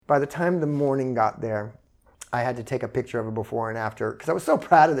by the time the morning got there, I had to take a picture of a before and after because I was so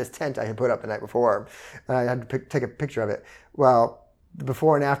proud of this tent I had put up the night before. I had to take a picture of it. Well, the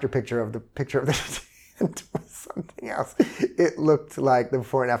before and after picture of the tent was something else. It looked like the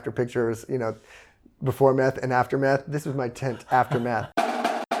before and after pictures, before meth and after meth. This was my tent after meth.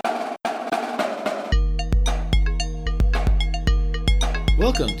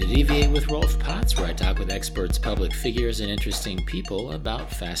 Welcome to Deviate with Rolf Potts, where I talk with experts, public figures, and interesting people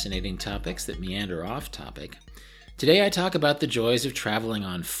about fascinating topics that meander off topic. Today I talk about the joys of traveling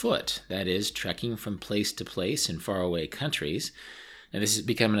on foot, that is, trekking from place to place in faraway countries. Now, this has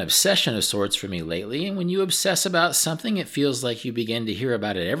become an obsession of sorts for me lately, and when you obsess about something, it feels like you begin to hear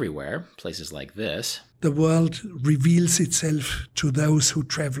about it everywhere, places like this. The world reveals itself to those who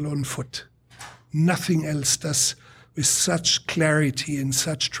travel on foot. Nothing else does with such clarity and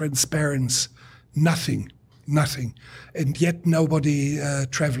such transparency. Nothing. And yet nobody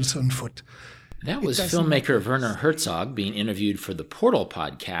travels on foot. That was filmmaker Werner Herzog being interviewed for the Portal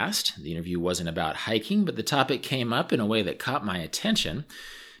podcast. The interview wasn't about hiking, but the topic came up in a way that caught my attention.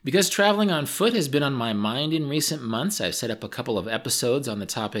 Because traveling on foot has been on my mind in recent months, I've set up a couple of episodes on the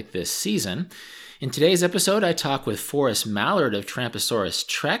topic this season. In today's episode, I talk with Forrest Mallard of Tramposaurus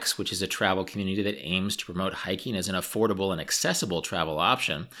Treks, which is a travel community that aims to promote hiking as an affordable and accessible travel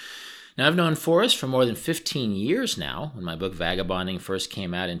option. Now, I've known Forrest for more than 15 years now. When my book Vagabonding first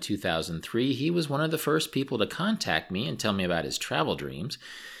came out in 2003, he was one of the first people to contact me and tell me about his travel dreams.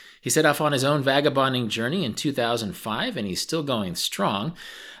 He set off on his own vagabonding journey in 2005, and he's still going strong.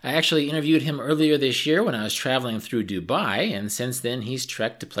 I actually interviewed him earlier this year when I was traveling through Dubai, and since then he's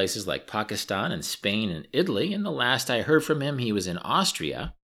trekked to places like Pakistan and Spain and Italy, and the last I heard from him, he was in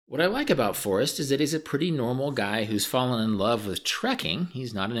Austria. What I like about Forrest is that he's a pretty normal guy who's fallen in love with trekking.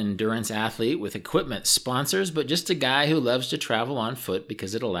 He's not an endurance athlete with equipment sponsors, but just a guy who loves to travel on foot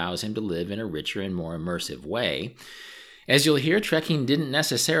because it allows him to live in a richer and more immersive way. As you'll hear, trekking didn't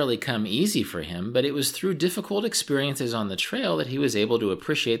necessarily come easy for him, but it was through difficult experiences on the trail that he was able to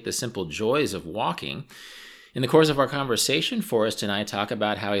appreciate the simple joys of walking. In the course of our conversation, Forrest and I talk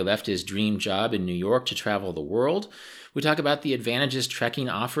about how he left his dream job in New York to travel the world. We talk about the advantages trekking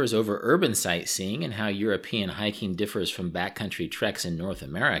offers over urban sightseeing and how European hiking differs from backcountry treks in North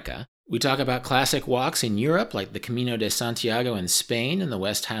America. We talk about classic walks in Europe like the Camino de Santiago in Spain and the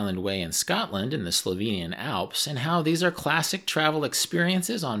West Highland Way in Scotland and the Slovenian Alps, and how these are classic travel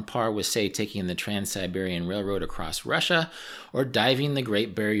experiences on par with, say, taking the Trans-Siberian Railroad across Russia or diving the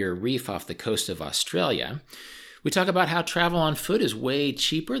Great Barrier Reef off the coast of Australia. We talk about how travel on foot is way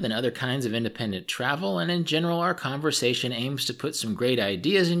cheaper than other kinds of independent travel, and in general, our conversation aims to put some great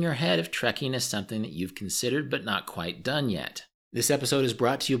ideas in your head if trekking is something that you've considered but not quite done yet. This episode is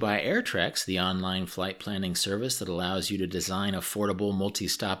brought to you by AirTreks, the online flight planning service that allows you to design affordable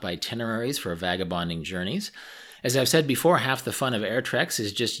multi-stop itineraries for vagabonding journeys. As I've said before, half the fun of AirTreks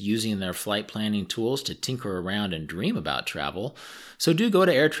is just using their flight planning tools to tinker around and dream about travel. So do go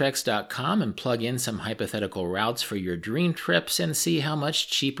to airtreks.com and plug in some hypothetical routes for your dream trips and see how much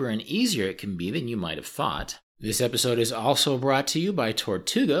cheaper and easier it can be than you might have thought. This episode is also brought to you by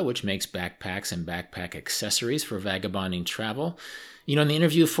Tortuga, which makes backpacks and backpack accessories for vagabonding travel. In the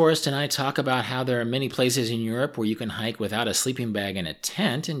interview, Forrest and I talk about how there are many places in Europe where you can hike without a sleeping bag and a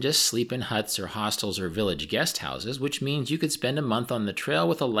tent and just sleep in huts or hostels or village guest houses, which means you could spend a month on the trail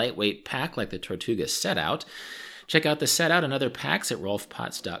with a lightweight pack like the Tortuga Setout. Check out the Setout and other packs at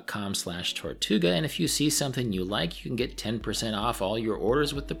rolfpotts.com/Tortuga, and if you see something you like, you can get 10% off all your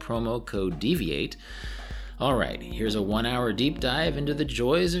orders with the promo code DEVIATE. All right, here's a 1-hour deep dive into the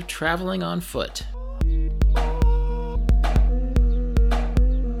joys of traveling on foot.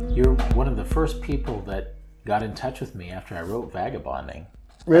 You're one of the first people that got in touch with me after I wrote Vagabonding.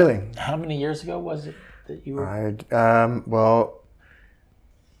 Really? How many years ago was it that you were?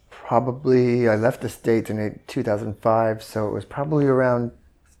 Probably I left the States in 2005, so it was probably around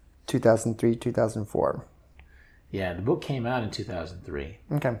 2003, 2004. Yeah, the book came out in 2003.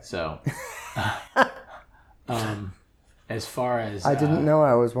 Okay. So... as far as... I didn't know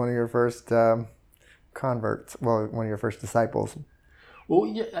I was one of your first converts. Well, one of your first disciples. Well,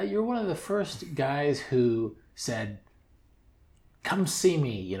 you're one of the first guys who said, come see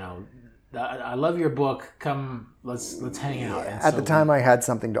me, I love your book. Come, let's hang out. And at the time I had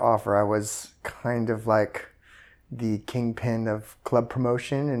something to offer. I was kind of like the kingpin of club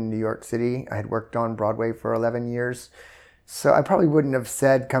promotion in New York City. I had worked on Broadway for 11 years. So I probably wouldn't have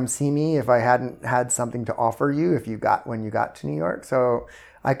said, come see me if I hadn't had something to offer you when you got to New York. So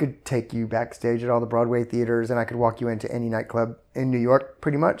I could take you backstage at all the Broadway theaters and I could walk you into any nightclub in New York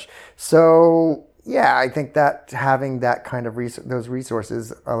pretty much. So Yeah, I think that having that kind of those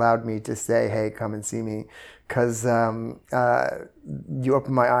resources allowed me to say, "Hey, come and see me," because you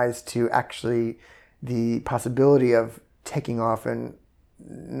opened my eyes to actually the possibility of taking off and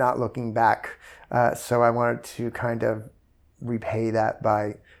not looking back. So I wanted to kind of repay that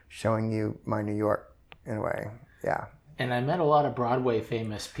by showing you my New York in a way. Yeah. And I met a lot of Broadway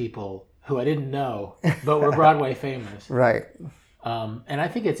famous people who I didn't know, but were Broadway famous. Right. And I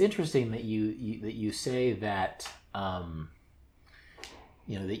think it's interesting that you say that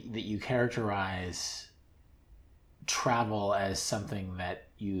that you characterize travel as something that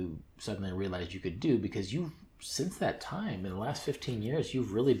you suddenly realized you could do, because you since that time in the last 15 years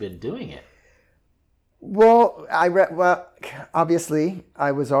you've really been doing it. Well, obviously,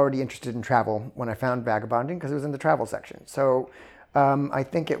 I was already interested in travel when I found Vagabonding because it was in the travel section. So I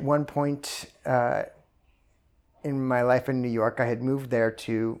think at one point in my life in New York, I had moved there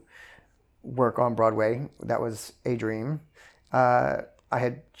to work on Broadway. That was a dream. I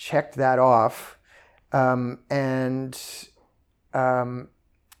had checked that off. I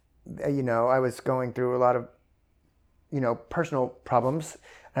was going through a lot of, personal problems.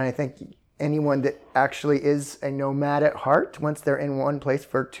 And I think anyone that actually is a nomad at heart, once they're in one place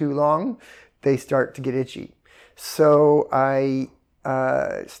for too long, they start to get itchy. So I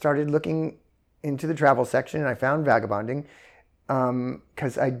started looking into the travel section, and I found Vagabonding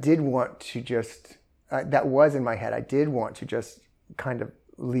because I did want to just, that was in my head, I did want to just kind of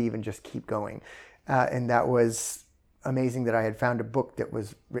leave and just keep going. And that was amazing that I had found a book that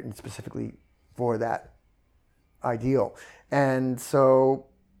was written specifically for that ideal. And so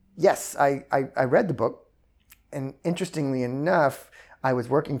yes, I read the book, and interestingly enough, I was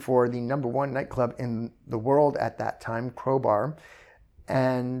working for the #1 nightclub in the world at that time, Crowbar,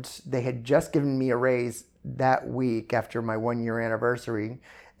 and they had just given me a raise that week after my 1-year anniversary.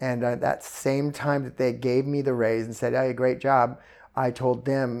 And that same time that they gave me the raise and said, "Hey, great job," I told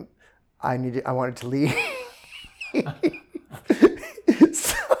them I wanted to leave.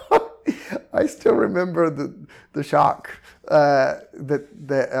 So I still remember the shock.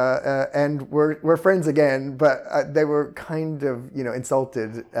 And we're friends again, but they were kind of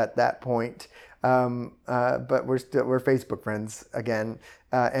insulted at that point. But we're Facebook friends again,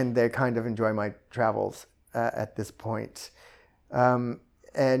 and they kind of enjoy my travels at this point.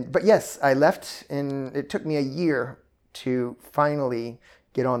 But yes, I left, and it took me a year to finally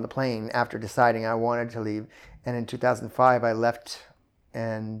get on the plane after deciding I wanted to leave. And in 2005, I left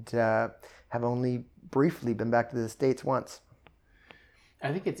and have only briefly been back to the States once.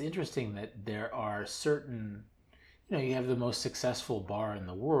 I think it's interesting that there are certain, you have the most successful bar in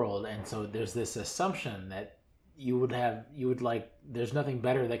the world, and so there's this assumption that there's nothing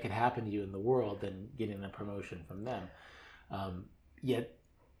better that could happen to you in the world than getting a promotion from them. Yet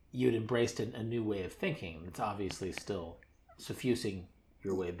you'd embraced a new way of thinking. It's obviously still suffusing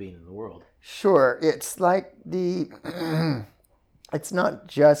your way of being in the world. Sure. It's like it's not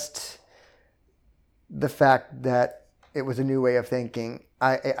just the fact that it was a new way of thinking.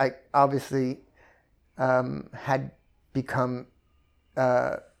 I obviously had become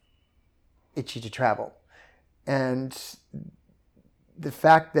itchy to travel. And the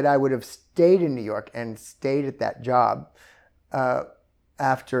fact that I would have stayed in New York and stayed at that job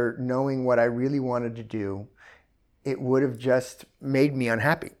after knowing what I really wanted to do, it would have just made me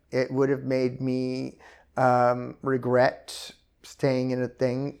unhappy. It would have made me regret staying in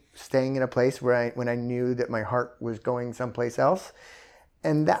a place when I knew that my heart was going someplace else.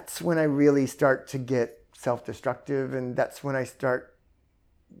 And that's when I really start to get self-destructive, and that's when I start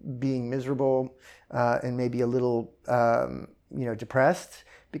being miserable and maybe a little depressed,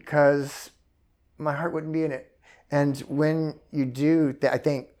 because my heart wouldn't be in it. And when you do, I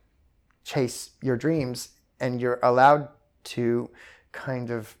think, chase your dreams and you're allowed to kind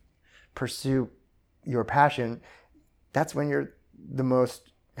of pursue your passion, that's when you're the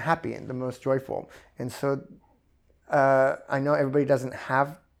most happy and the most joyful. And so I know everybody doesn't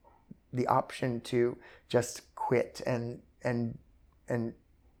have the option to just quit and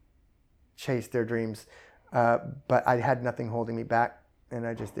chase their dreams, but I had nothing holding me back, and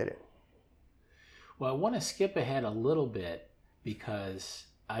I just did it. Well, I want to skip ahead a little bit because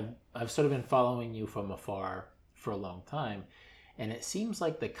I've sort of been following you from afar for a long time, and it seems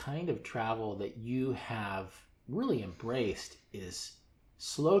like the kind of travel that you have really embraced is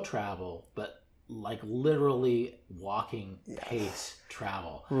slow travel, but like literally walking pace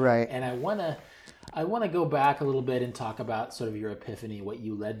travel. Right. And I want to go back a little bit and talk about sort of your epiphany, what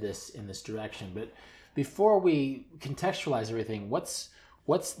you led this in this direction. But before we contextualize everything, what's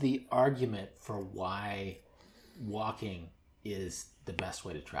the argument for why walking is the best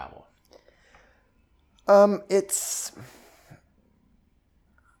way to travel? It's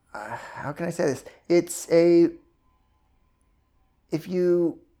how can I say this? If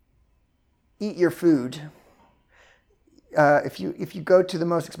you eat your food, if you go to the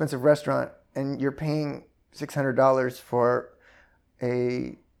most expensive restaurant and you're paying $600 for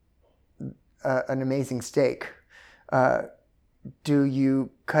an amazing steak, do you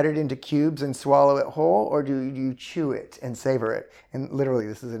cut it into cubes and swallow it whole, or do you chew it and savor it? And literally,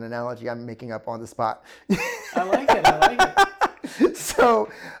 this is an analogy I'm making up on the spot. I like it. So,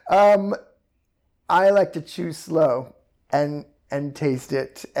 I like to chew slow and taste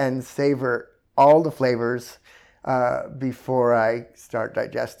it and savor all the flavors before I start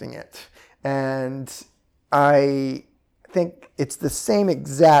digesting it. And I think it's the same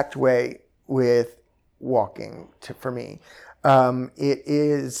exact way with walking for me. It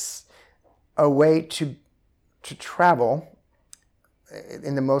is a way to travel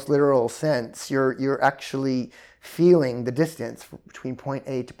in the most literal sense. You're actually feeling the distance between point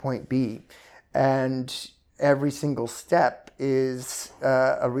A to point B, and every single step is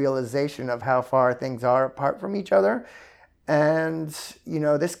a realization of how far things are apart from each other. And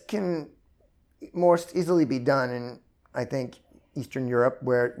this can more easily be done in, I think, Eastern Europe,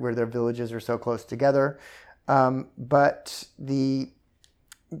 where their villages are so close together. But the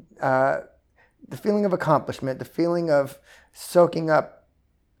feeling of accomplishment, the feeling of soaking up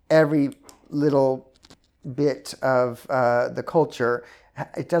every little bit of the culture,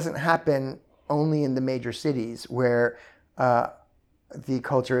 it doesn't happen only in the major cities where the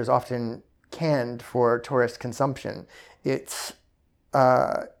culture is often canned for tourist consumption. It's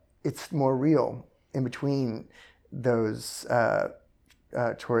more real in between those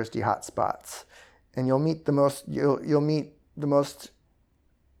touristy hotspots, and you'll meet the most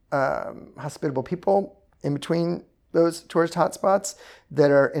hospitable people in between those tourist hotspots that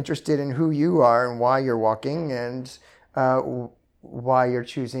are interested in who you are and why you're walking, and why you're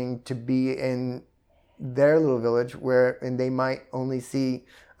choosing to be in their little village and they might only see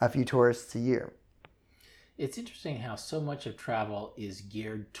a few tourists a year. It's interesting how so much of travel is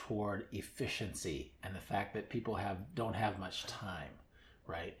geared toward efficiency and the fact that people don't have much time,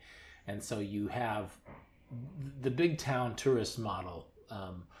 right? And so you have the big town tourist model,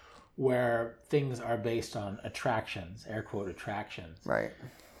 where things are based on attractions, air quote attractions, right?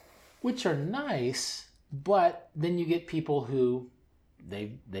 Which are nice, but then you get people who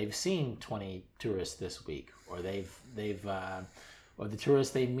they've seen 20 tourists this week, or or the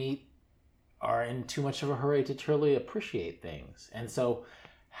tourists they meet are in too much of a hurry to truly appreciate things. And so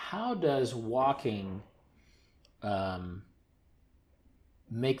how does walking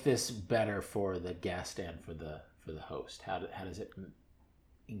make this better for the guest and for the host? How does it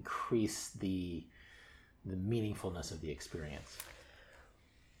increase the meaningfulness of the experience?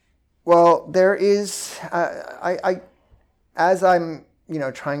 Well, there is as I'm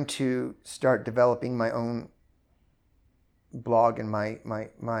trying to start developing my own blog and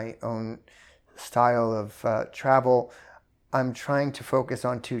my own style of travel, I'm trying to focus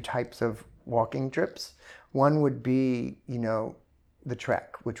on two types of walking trips. One would be, the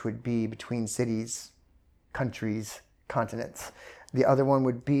trek, which would be between cities, countries, continents. The other one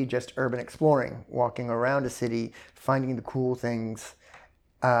would be just urban exploring, walking around a city, finding the cool things.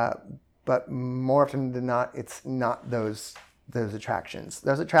 But more often than not, it's not those attractions.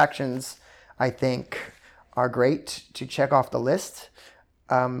 Those attractions, I think, are great to check off the list,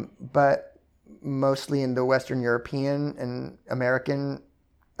 but mostly in the Western European and American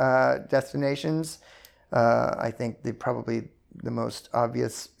destinations. I think probably the most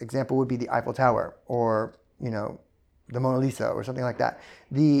obvious example would be the Eiffel Tower, or the Mona Lisa, or something like that.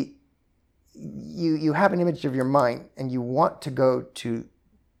 You have an image of your mind, and you want to go to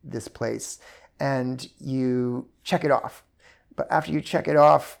this place, and you check it off. But after you check it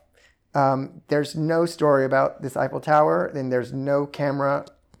off, there's no story about this Eiffel Tower, then there's no camera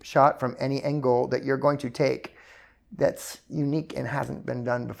shot from any angle that you're going to take that's unique and hasn't been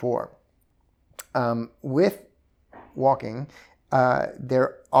done before. With walking,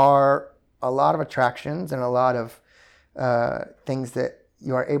 there are a lot of attractions and a lot of things that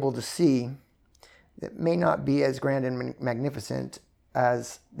you are able to see that may not be as grand and magnificent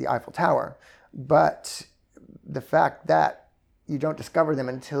as the Eiffel Tower, but the fact that you don't discover them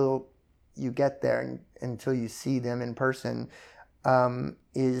until you get there and until you see them in person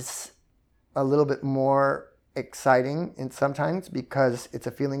is a little bit more exciting, and sometimes because it's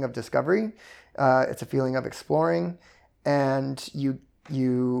a feeling of discovery, it's a feeling of exploring, and you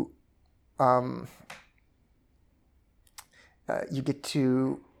get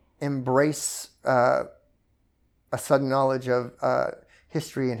to embrace a sudden knowledge of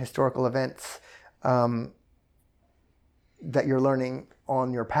history and historical events that you're learning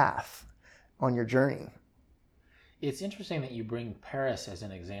on your path, on your journey. It's interesting that you bring Paris as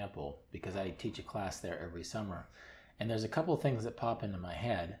an example, because I teach a class there every summer. And there's a couple of things that pop into my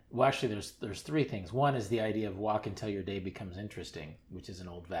head. Well, actually, there's three things. One is the idea of walk until your day becomes interesting, which is an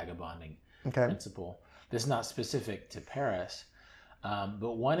old vagabonding principle. This is not specific to Paris,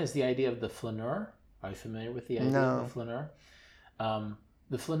 but one is the idea of the flaneur. Are you familiar with the idea of the flaneur?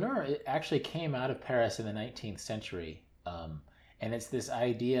 The flaneur, it actually came out of Paris in the 19th century, and it's this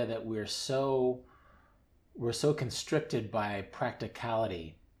idea that we're so constricted by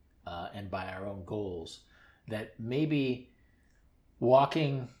practicality and by our own goals, that maybe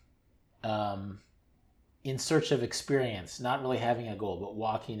walking in search of experience, not really having a goal, but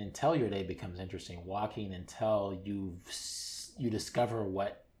walking until your day becomes interesting, walking until you discover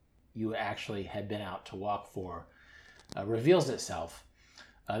what you actually had been out to walk for, reveals itself.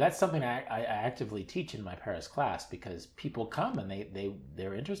 That's something I actively teach in my Paris class, because people come and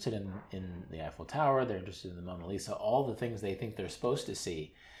they're interested in the Eiffel Tower, they're interested in the Mona Lisa, all the things they think they're supposed to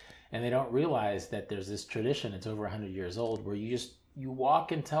see. And they don't realize that there's this tradition, it's over 100 years old, where you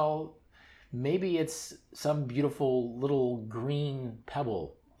walk until maybe it's some beautiful little green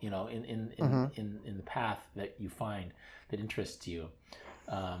pebble, in the path that you find that interests you.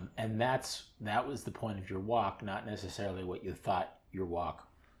 And that was the point of your walk, not necessarily what you thought your walk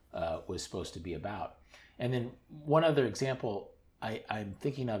was supposed to be about. And then one other example I'm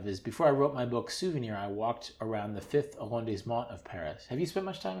thinking of is, before I wrote my book Souvenir, I walked around the 5th arrondissement of Paris. Have you spent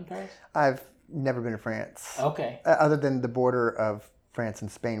much time in Paris? I've never been to France. Okay. Other than the border of France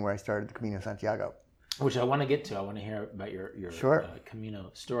and Spain, where I started the Camino Santiago. Which I want to get to. I want to hear about your sure. Camino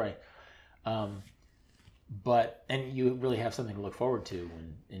story. And you really have something to look forward to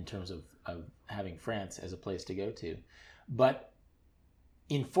in terms of having France as a place to go to. But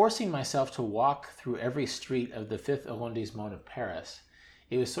in forcing myself to walk through every street of the 5th arrondissement of Paris,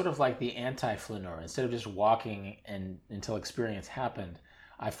 it was sort of like the anti-flaneur. Instead of just walking until experience happened,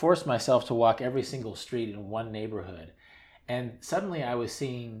 I forced myself to walk every single street in one neighborhood. And suddenly I was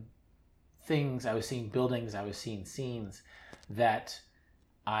seeing things, I was seeing buildings, I was seeing scenes that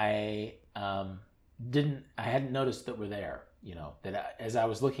I hadn't noticed that were there, that as I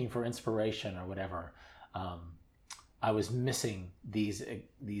was looking for inspiration or whatever, I was missing these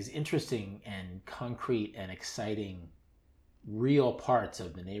interesting and concrete and exciting real parts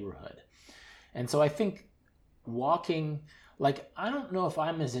of the neighborhood. And so I think walking, I don't know if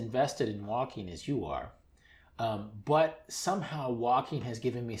I'm as invested in walking as you are, but somehow walking has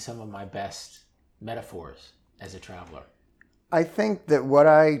given me some of my best metaphors as a traveler. I think that what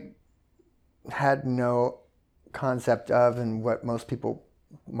I had no concept of, and what most people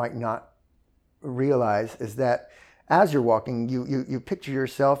might not realize, is that as you're walking, you picture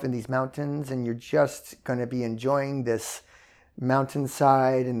yourself in these mountains, and you're just going to be enjoying this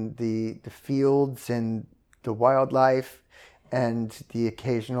mountainside and the fields and the wildlife and the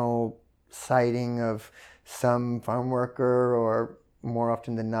occasional sighting of some farm worker, or more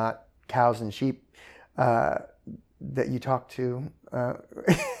often than not, cows and sheep that you talk to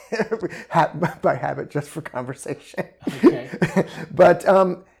by habit, just for conversation. Okay. But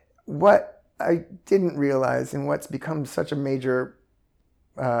what I didn't realize, and what's become such a major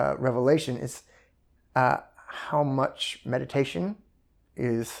revelation, is how much meditation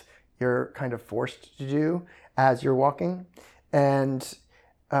is you're kind of forced to do as you're walking. And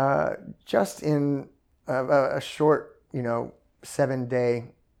just in a short,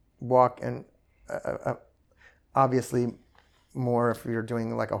 7-day walk, and obviously more if you're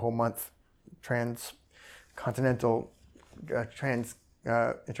doing like a whole month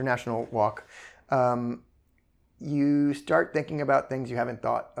international walk, you start thinking about things you haven't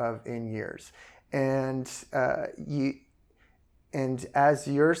thought of in years. And as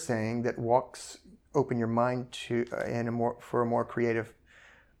you're saying, that walks open your mind to for a more creative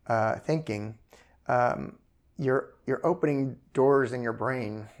thinking. You're opening doors in your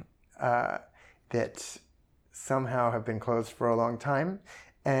brain that somehow have been closed for a long time,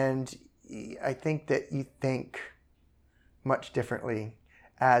 and I think that you think much differently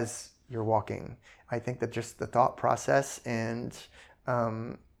as you're walking. I think that just the thought process and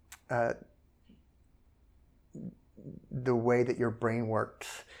the way that your brain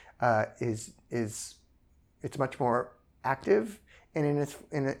works is it's much more active, and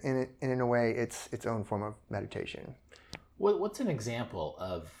in a way it's its own form of meditation. What's an example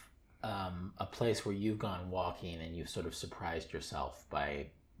of a place where you've gone walking and you've sort of surprised yourself by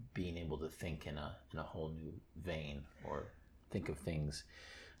being able to think in a whole new vein, or think of things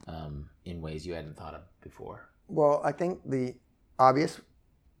in ways you hadn't thought of before? Well, I think the obvious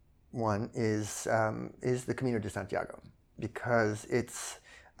one is the Camino de Santiago, because it's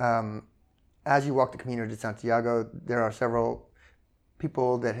as you walk the Camino de Santiago, there are several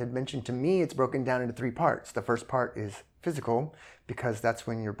people that had mentioned to me it's broken down into 3 parts. The first part is physical, because that's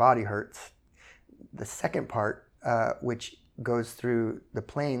when your body hurts. The second part, which goes through the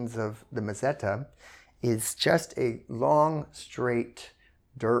plains of the Meseta, is just a long, straight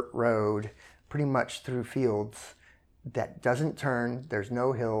dirt road, pretty much through fields that doesn't turn. There's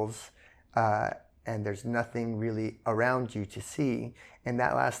no hills, and there's nothing really around you to see. And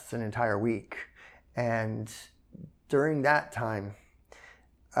that lasts an entire week. And during that time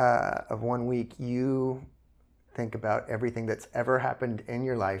of 1 week, you think about everything that's ever happened in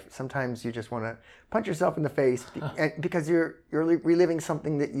your life. Sometimes you just want to punch yourself in the face because you're reliving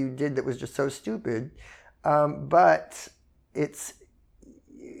something that you did that was just so stupid. But it's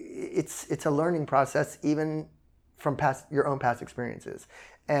a learning process, even from your own past experiences.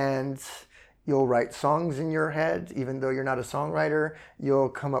 And you'll write songs in your head, even though you're not a songwriter. You'll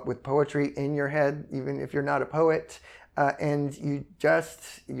come up with poetry in your head, even if you're not a poet. And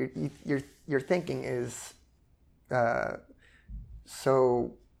your thinking is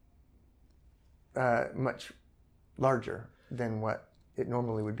so much larger than what it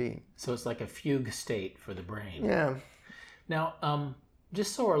normally would be. So it's like a fugue state for the brain. Yeah. Now,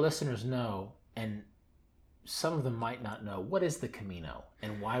 just so our listeners know, and some of them might not know, what is the Camino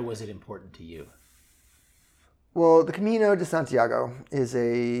and why was it important to you? Well, the Camino de Santiago is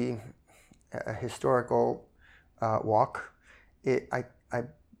a historical walk. I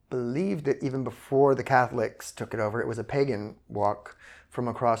believe that even before the Catholics took it over, it was a pagan walk from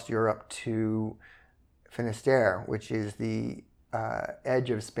across Europe to Finisterre, which is the edge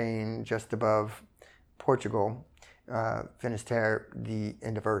of Spain just above Portugal. Finisterre, the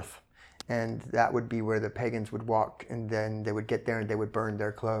end of earth. And that would be where the pagans would walk, and then they would get there and they would burn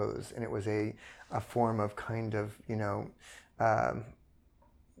their clothes. And it was a form of kind of,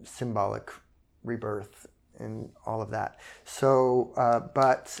 symbolic rebirth and all of that. So,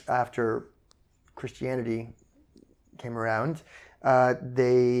 but after Christianity came around,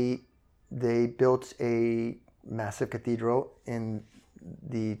 they built a massive cathedral in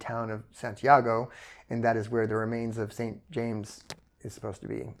the town of Santiago, and that is where the remains of St. James is supposed to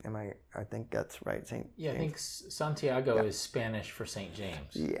be. I think that's right, St. Yeah, James. I think Santiago is Spanish for St.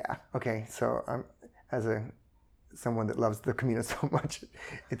 James. Yeah. Okay. So as someone that loves the Camino so much,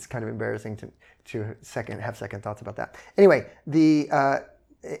 it's kind of embarrassing to have second thoughts about that. Anyway,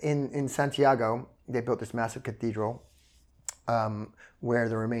 in Santiago, they built this massive cathedral where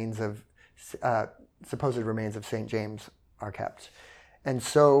the supposed remains of St. James are kept. And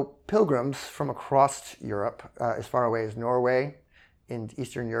so pilgrims from across Europe, as far away as Norway, in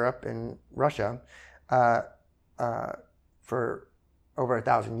Eastern Europe and Russia, for over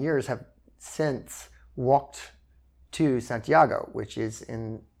 1,000 years have since walked to Santiago, which is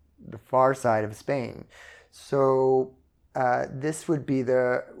in the far side of Spain. So this would be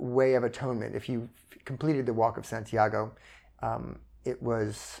the way of atonement. If you completed the walk of Santiago, it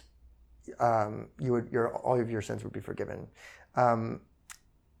was all of your sins would be forgiven.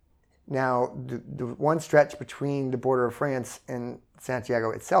 Now, the one stretch between the border of France and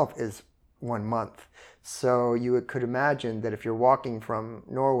Santiago itself is 1 month. So you could imagine that if you're walking from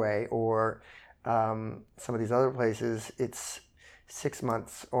Norway or some of these other places, it's 6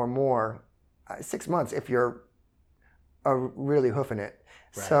 months or more. 6 months if you're really hoofing it.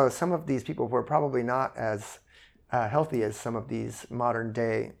 Right. So some of these people were probably not as healthy as some of these modern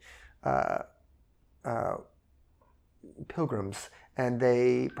day pilgrims, and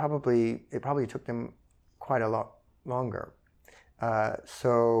it probably took them quite a lot longer.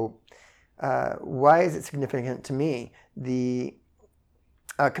 So why is it significant to me? The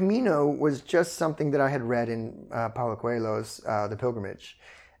Camino was just something that I had read in Paulo Coelho's The Pilgrimage.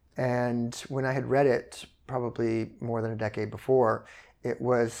 And when I had read it, probably more than a decade before, it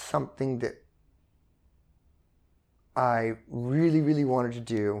was something that I really, really wanted to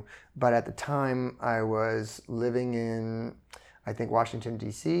do. But at the time, I was living in, I think, Washington,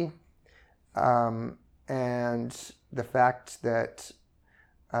 D.C. And the fact that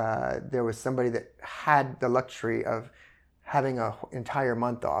there was somebody that had the luxury of having an entire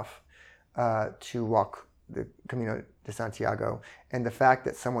month off to walk the Camino de Santiago, and the fact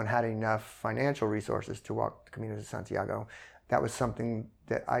that someone had enough financial resources to walk the Camino de Santiago, that was something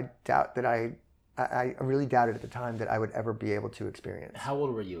that I really doubted at the time that I would ever be able to experience. How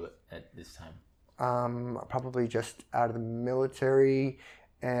old were you at this time? Probably just out of the military,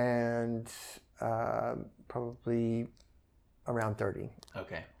 and probably around 30.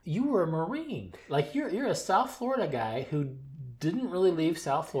 Okay. You were a Marine. Like you're a South Florida guy who didn't really leave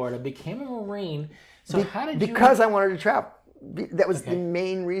South Florida, became a Marine. So how did you... Because I wanted to travel. That was the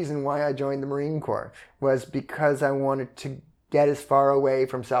main reason why I joined the Marine Corps, was because I wanted to get as far away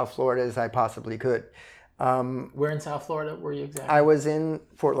from South Florida as I possibly could. Where in South Florida were you exactly? I was in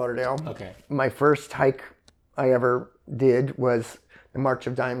Fort Lauderdale. Okay. My first hike I ever did was the March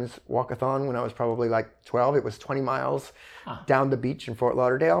of Dimes walkathon when I was probably like 12. It was 20 miles down the beach in Fort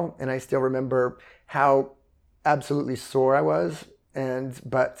Lauderdale. And I still remember how absolutely sore I was,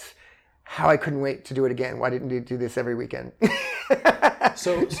 but how I couldn't wait to do it again. Why didn't we do this every weekend?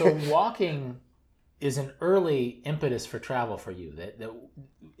 So walking is an early impetus for travel for you. That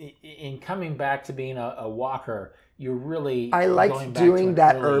in coming back to being a walker, you're really... I liked doing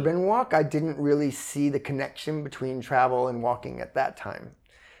that urban walk. I didn't really see the connection between travel and walking at that time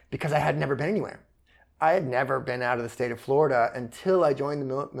because I had never been anywhere. I had never been out of the state of Florida until I joined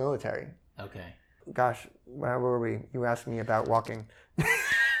the military. Okay. Gosh, where were we? You asked me about walking.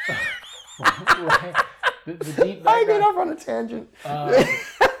 Right. The deep background. I get off on a tangent.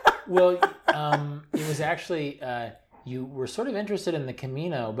 Well, it was actually you were sort of interested in the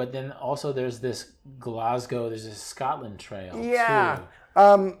Camino, but then also there's this Glasgow, there's this Scotland trail. Yeah.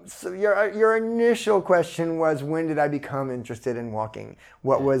 Too. So your initial question was, when did I become interested in walking?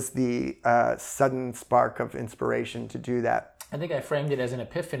 What was the sudden spark of inspiration to do that? I think I framed it as an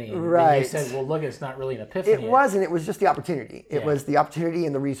epiphany. And Right. you said, well, look, it's not really an epiphany. It wasn't. It was just the opportunity. It was the opportunity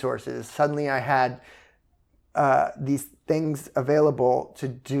and the resources. Suddenly I had these things available to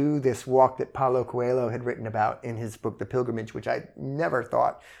do this walk that Paulo Coelho had written about in his book, The Pilgrimage, which I never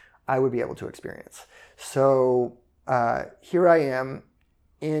thought I would be able to experience. So here I am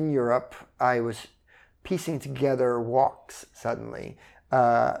in Europe. I was piecing together walks suddenly.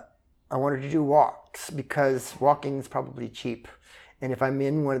 I wanted to do walks because walking is probably cheap. And if I'm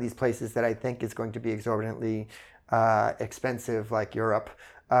in one of these places that I think is going to be exorbitantly expensive, like Europe,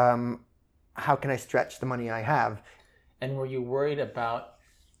 how can I stretch the money I have? And were you worried about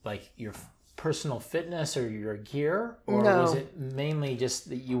like your personal fitness or your gear? Or No. was it mainly just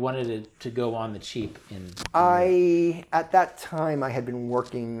that you wanted it to go on the cheap? At that time, I had been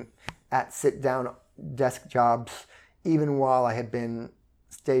working at sit-down desk jobs, even while I had been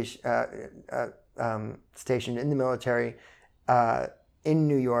stationed in the military, in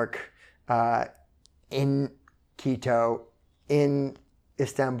New York, in Quito, in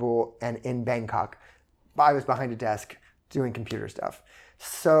Istanbul, and in Bangkok. I was behind a desk doing computer stuff.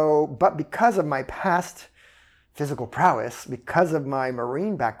 So, but because of my past physical prowess, because of my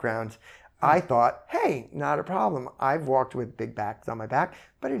Marine background, I thought, hey, not a problem. I've walked with big bags on my back,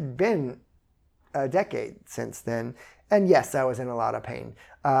 but it had been a decade since then. And yes, I was in a lot of pain.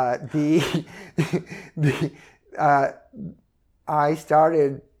 I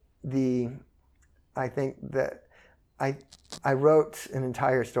wrote an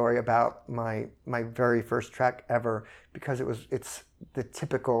entire story about my very first trek ever because it's the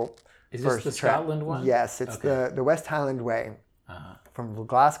typical Is first this the trek. Scotland one? Yes, it's Okay. the West Highland Way from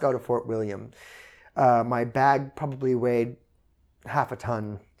Glasgow to Fort William. My bag probably weighed half a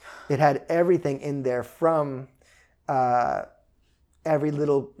ton. It had everything in there from every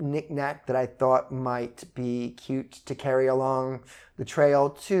little knick-knack that I thought might be cute to carry along the trail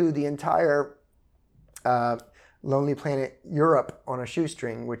to the entire Lonely Planet Europe on a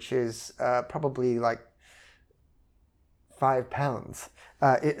shoestring, which is probably like 5 pounds.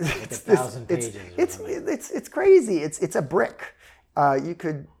 It's 1,000 pages. It's crazy. It's a brick. You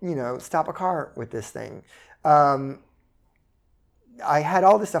could stop a car with this thing. I had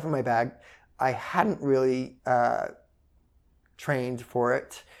all this stuff in my bag. I hadn't really trained for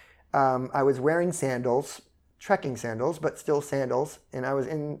it. I was wearing sandals, trekking sandals, but still sandals, and I was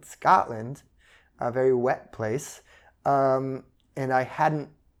in Scotland, a very wet place, and I hadn't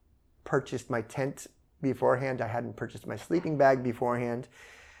purchased my tent beforehand. I hadn't purchased my sleeping bag beforehand.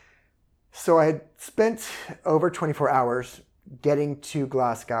 So I had spent over 24 hours getting to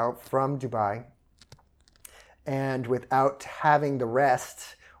Glasgow from Dubai, and without having the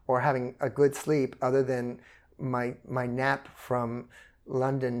rest or having a good sleep other than my nap from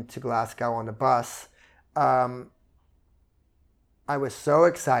London to Glasgow on the bus, I was so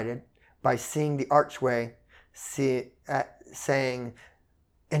excited by seeing the archway saying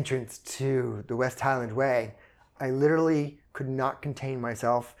entrance to the West Highland Way. I literally could not contain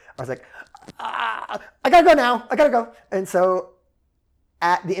myself. I was like, I gotta go now. I gotta go. And so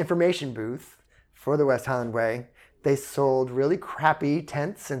at the information booth for the West Highland Way, they sold really crappy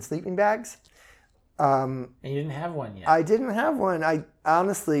tents and sleeping bags. And you didn't have one yet. I didn't have one. I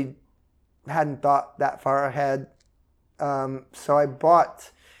honestly hadn't thought that far ahead. So I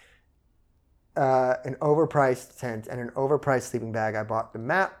bought an overpriced tent and an overpriced sleeping bag. I bought the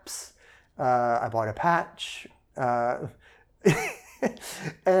maps. I bought a patch.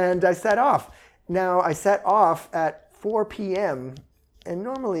 And I set off. Now, I set off at 4 p.m. And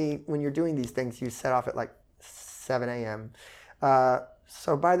normally when you're doing these things, you set off at like 7 a.m.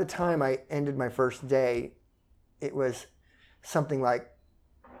 So by the time I ended my first day, it was something like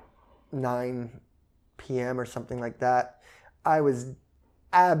 9 p.m. or something like that. I was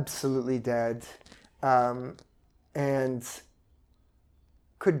absolutely dead, and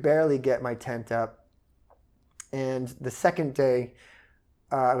could barely get my tent up. And the second day,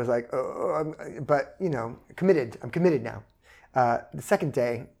 I was like, but you know, committed. I'm committed now. The second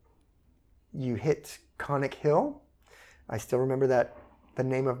day, you hit Conic Hill. I still remember the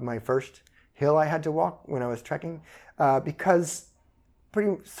name of my first hill I had to walk when I was trekking, because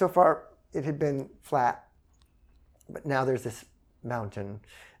so far it had been flat, but now there's this mountain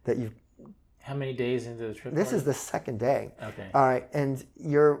that you. How many days into the trip? This is the second day. Okay. All right, and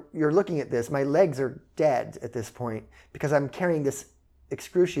you're looking at this. My legs are dead at this point because I'm carrying this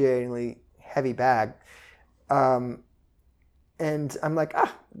excruciatingly heavy bag, and I'm like,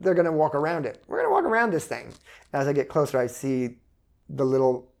 they're gonna walk around it. We're gonna walk around this thing. As I get closer, I see the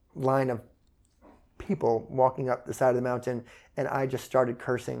little line of people walking up the side of the mountain, and I just started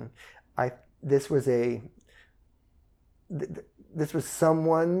cursing. This was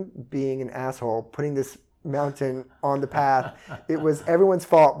someone being an asshole, putting this mountain on the path. It was everyone's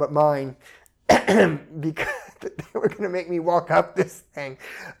fault but mine, because they were going to make me walk up this thing.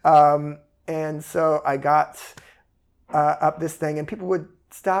 And so I got up this thing, and people would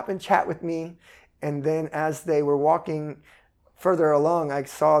stop and chat with me. And then as they were walking further along, I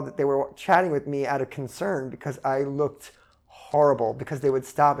saw that they were chatting with me out of concern because I looked horrible, because they would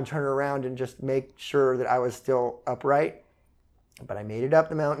stop and turn around and just make sure that I was still upright. But I made it up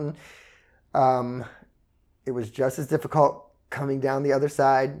the mountain. It was just as difficult coming down the other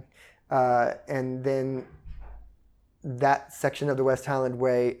side. And then that section of the West Highland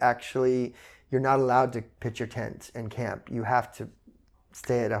Way, actually, you're not allowed to pitch your tent and camp. You have to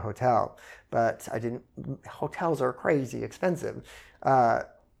stay at a hotel. But I didn't. Hotels are crazy expensive.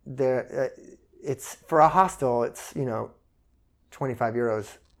 It's for a hostel. It's 25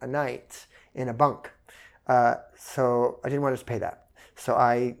 euros a night in a bunk. So I didn't want to pay that. So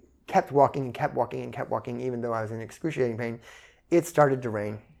I kept walking and kept walking and kept walking, even though I was in excruciating pain. It started to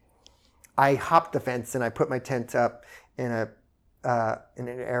rain. I hopped the fence and I put my tent up in an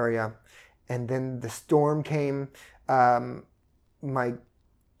area, and then the storm came. My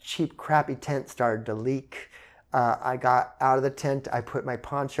cheap, crappy tent started to leak. I got out of the tent. I put my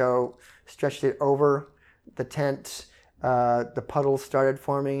poncho, stretched it over the tent. The puddles started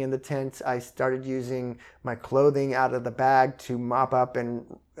forming in the tent. I started using my clothing out of the bag to mop up and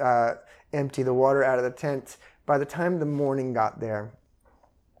empty the water out of the tent. By the time the morning got there,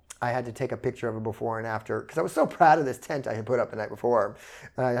 I had to take a picture of it before and after, because I was so proud of this tent I had put up the night before.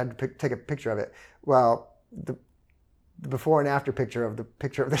 I had to take a picture of it. Well, the before and after picture of the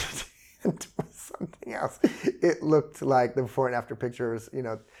tent was something else. It looked like the before and after pictures,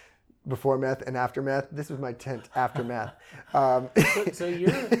 before meth and after meth. This was my tent after meth. So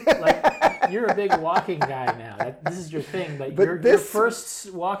you're a big walking guy now. This is your thing. But your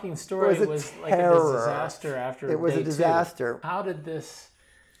first walking story was like a disaster after It was a disaster. How did this?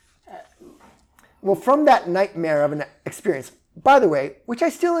 Well, from that nightmare of an experience, by the way, which I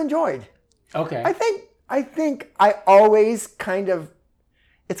still enjoyed. Okay. I think I always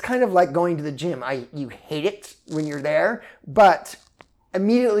it's kind of like going to the gym. You hate it when you're there, but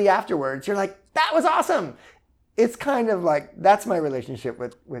immediately afterwards, you're like, that was awesome. It's kind of like, that's my relationship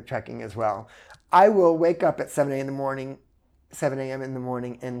with trekking as well. I will wake up at 7 a.m. in the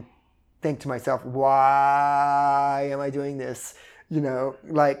morning and think to myself, why am I doing this?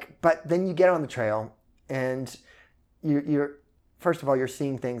 But then you get on the trail and you're first of all, you're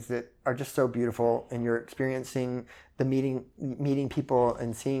seeing things that are just so beautiful, and you're experiencing the meeting people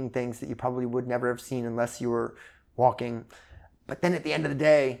and seeing things that you probably would never have seen unless you were walking. But then at the end of the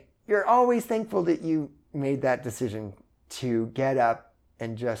day, you're always thankful that you made that decision to get up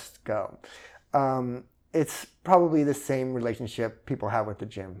and just go. It's probably the same relationship people have with the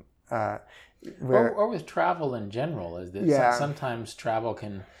gym. Or with travel in general. Is that sometimes travel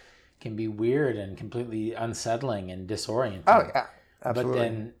can be weird and completely unsettling and disorienting. Oh, yeah, absolutely. But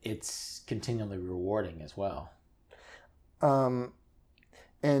then it's continually rewarding as well. And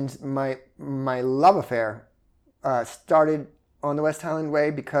my love affair started on the West Highland Way,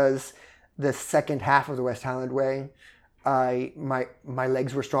 because the second half of the West Highland Way, my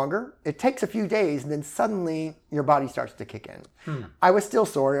legs were stronger. It takes a few days, and then suddenly your body starts to kick in. I was still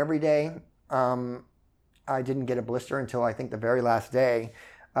sore every day. I didn't get a blister until I think the very last day.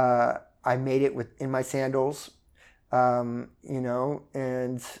 I made it in my sandals, and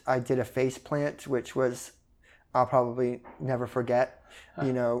I did a face plant, which was, I'll probably never forget,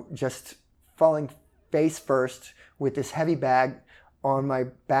 just falling face first with this heavy bag on my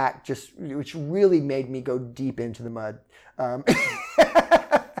back, which really made me go deep into the mud.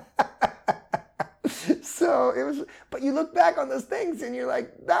 So it was, but you look back on those things and you're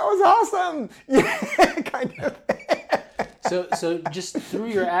like, that was awesome. Kind of. So just through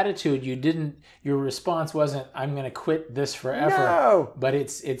your attitude, your response wasn't, I'm going to quit this forever. No. But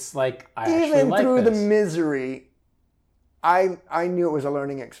it's like, I Even actually like through this. the misery, I knew it was a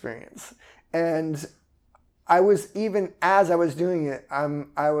learning experience. And even as I was doing it,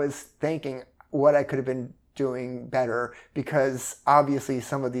 I was thinking what I could have been doing better, because obviously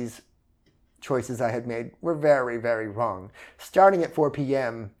some of these choices I had made were very, very wrong. Starting at 4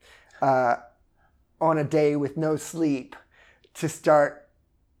 p.m. On a day with no sleep to start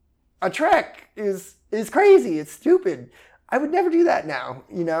a trek is crazy. It's stupid. I would never do that now,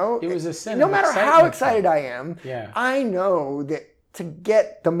 It was a sin No of matter how excited I am, Yeah. I know that to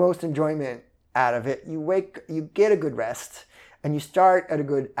get the most enjoyment out of it, you get a good rest, and you start at a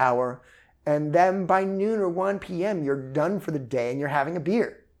good hour, and then by noon or 1 p.m. you're done for the day and you're having a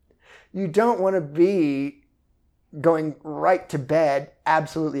beer. You don't want to be going right to bed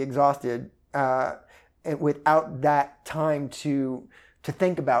absolutely exhausted and without that time to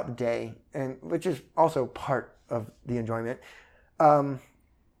think about the day, and which is also part of the enjoyment.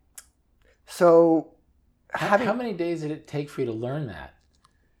 So How many days did it take for you to learn that?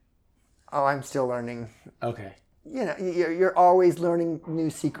 Oh, I'm still learning. Okay. You're always learning new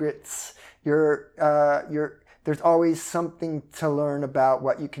secrets. There's always something to learn about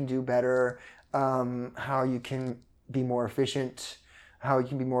what you can do better, how you can be more efficient, how you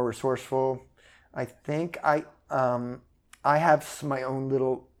can be more resourceful. I think I have my own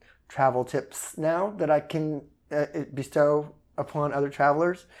little travel tips now that I can bestow upon other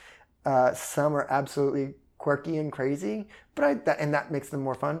travelers. Some are absolutely quirky and crazy, but that makes them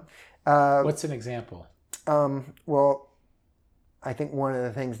more fun. What's an example? Well, I think one of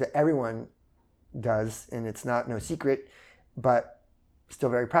the things that everyone does, and it's no secret, but still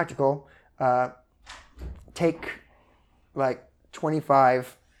very practical, take like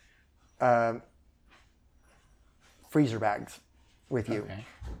 25 freezer bags with you. Okay.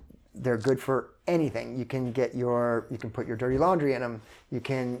 They're good for anything. You can put your dirty laundry in them. You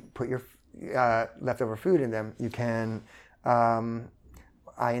can put your leftover food in them. You can.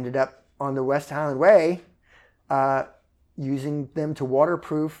 I ended up on the West Highland Way using them to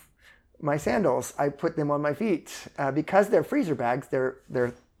waterproof my sandals. I put them on my feet because they're freezer bags.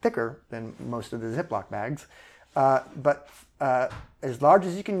 They're thicker than most of the Ziploc bags, but as large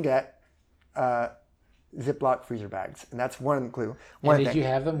as you can get. Ziploc freezer bags, and that's one clue. Did you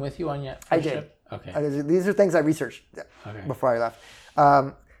have them with you on your first trip? Okay. These are things I researched before I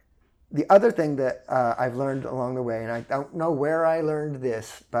left. The other thing that I've learned along the way, and I don't know where I learned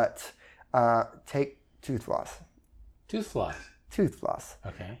this, but take tooth floss. Tooth floss. Tooth floss.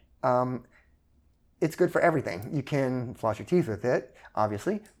 Okay. It's good for everything. You can floss your teeth with it,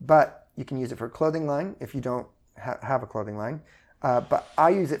 obviously, but you can use it for a clothing line if you don't have a clothing line. But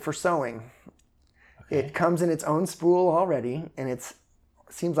I use it for sewing. It comes in its own spool already, and it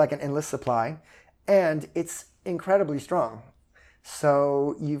seems like an endless supply, and it's incredibly strong.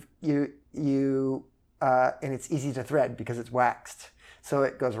 So and it's easy to thread because it's waxed. So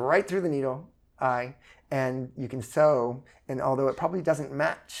it goes right through the needle eye, and you can sew. And although it probably doesn't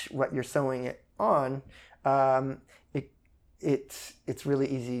match what you're sewing it on, it's really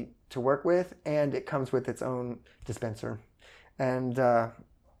easy to work with, and it comes with its own dispenser. And so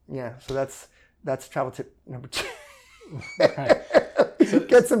that's travel tip number 2. Right. So,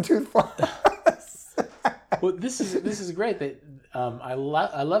 get some tooth floss. Well, this is great. That I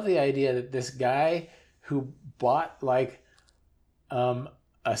love the idea that this guy who bought like a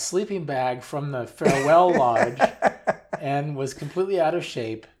sleeping bag from the Farewell Lodge and was completely out of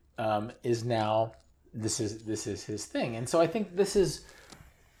shape is now this is his thing. And so I think this is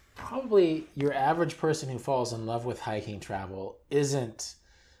probably your average person who falls in love with hiking travel isn't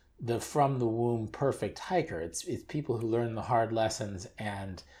the from the womb perfect hiker. It's people who learn the hard lessons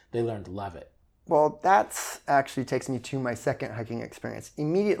and they learn to love it. Well, that's actually takes me to my second hiking experience.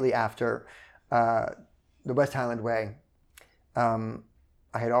 Immediately after the West Highland Way, I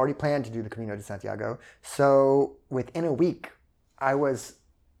had already planned to do the Camino de Santiago. So within a week, I was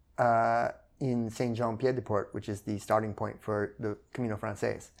in Saint-Jean-Pied-de-Port, which is the starting point for the Camino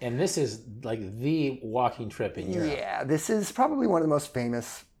Francés. And this is like the walking trip in Europe. Yeah, this is probably one of the most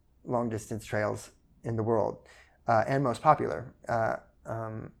famous long distance trails in the world, and most popular.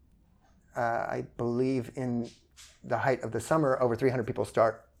 I believe in the height of the summer, over 300 people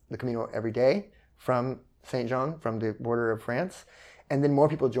start the Camino every day from Saint Jean, from the border of France, and then more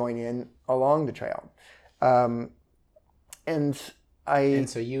people join in along the trail. And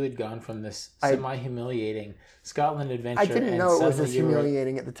so you had gone from this semi-humiliating Scotland adventure. I didn't know it was this you were-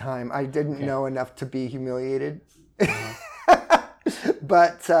 humiliating at the time. I didn't know enough to be humiliated.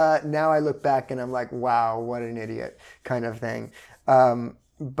 But now I look back and I'm like, wow, what an idiot kind of thing.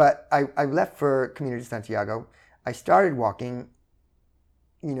 But I left for Camino de Santiago. I started walking,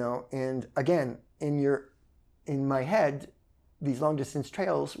 and again, in my head, these long distance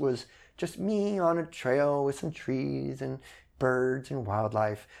trails was just me on a trail with some trees and birds and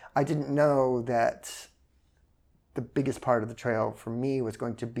wildlife. I didn't know that the biggest part of the trail for me was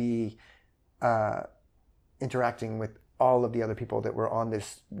going to be interacting with all of the other people that were on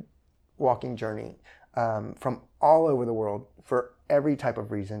this walking journey from all over the world for every type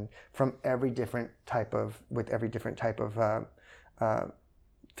of reason, with every different type of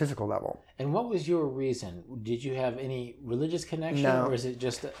physical level. And what was your reason? Did you have any religious connection, No. or is it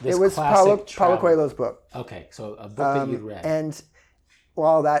just this It was classic Paulo travel? Coelho's book. Okay, so a book that you'd read. And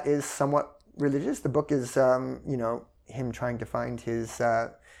while that is somewhat religious, the book is, him trying to find his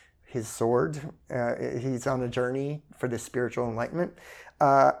sword. He's on a journey for this spiritual enlightenment.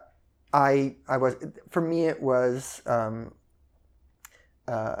 For me, it was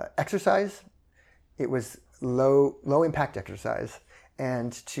exercise. It was low impact exercise,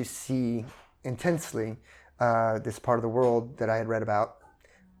 and to see intensely this part of the world that I had read about.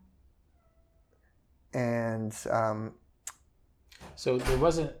 And so there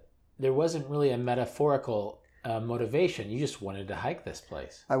wasn't really a metaphorical motivation. You just wanted to hike this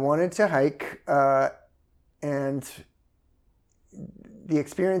place. I wanted to hike, and the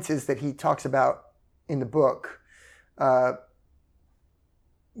experiences that he talks about in the book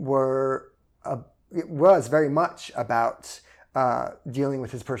it was very much about dealing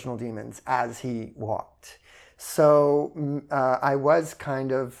with his personal demons as he walked. So I was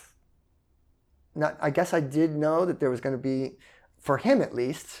kind of not. I guess I did know that there was going to be, for him at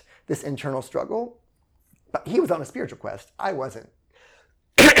least, this internal struggle. But he was on a spiritual quest. I wasn't.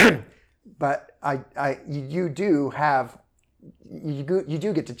 But you do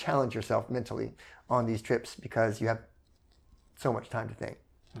get to challenge yourself mentally on these trips because you have so much time to think.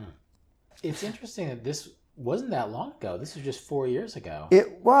 It's interesting that this wasn't that long ago. This was just 4 years ago.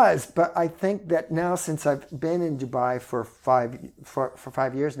 It was, but I think that now, since I've been in Dubai for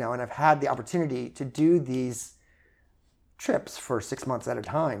 5 years now, and I've had the opportunity to do these trips for 6 months at a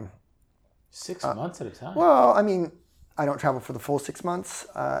time. 6 months at a time? Well, I mean, I don't travel for the full 6 months.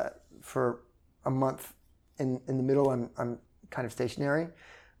 For a month in the middle, I'm kind of stationary.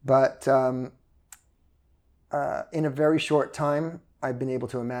 But in a very short time, I've been able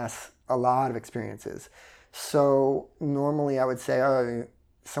to amass a lot of experiences. So normally I would say,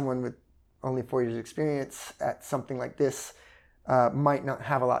 someone with only 4 years experience at something like this might not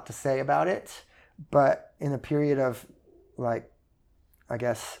have a lot to say about it. But in a period of, like, I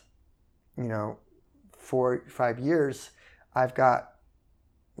guess, 4 or 5 years, I've got,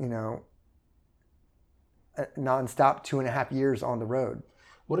 a nonstop 2.5 years on the road.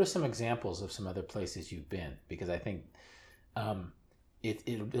 What are some examples of some other places you've been? Because I think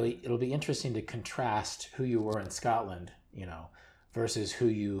it'll be interesting to contrast who you were in Scotland, versus who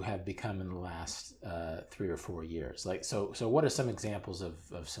you have become in the last 3 or 4 years. Like, so what are some examples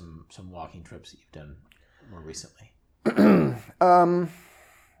of some walking trips that you've done more recently?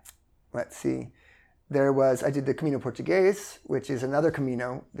 Let's see. I did the Camino Português, which is another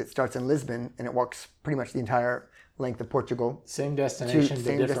Camino that starts in Lisbon, and it walks pretty much the entire length of Portugal. Same destination,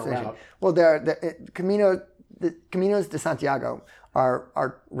 but different route. Well, the Caminos de Santiago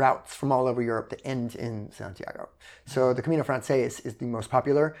are routes from all over Europe that end in Santiago. So the Camino Francés is the most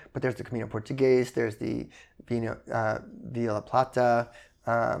popular, but there's the Camino Português, there's the Via La Plata,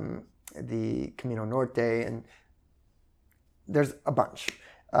 the Camino Norte, and there's a bunch.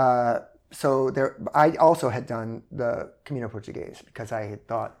 I also had done the Camino Português because I had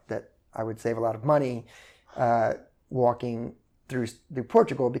thought that I would save a lot of money walking through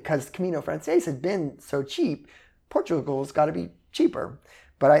Portugal, because Camino Francés had been so cheap. Portugal's got to be cheaper.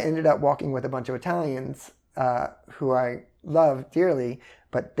 But I ended up walking with a bunch of Italians who I love dearly,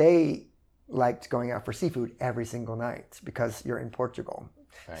 but they liked going out for seafood every single night because you're in Portugal.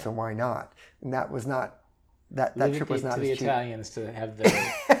 Right. So why not? And that was not that trip was not as cheap. To the Italians to have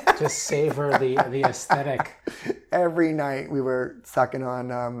just savor the aesthetic. Every night we were sucking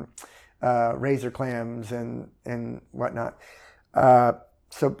on razor clams and whatnot.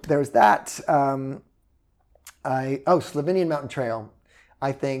 So there's that. Slovenian Mountain Trail.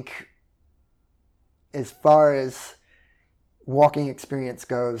 I think, as far as walking experience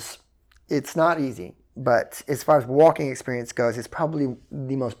goes, it's not easy. But as far as walking experience goes, it's probably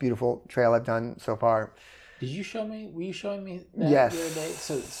the most beautiful trail I've done so far. Were you showing me that Yes. the other day?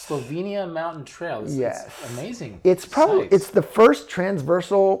 So Slovenia Mountain Trail. Yes. It's amazing. It's probably sights. it's the first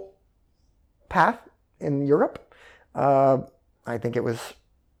transversal path in Europe. I think it was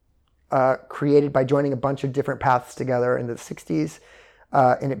created by joining a bunch of different paths together in the 60s,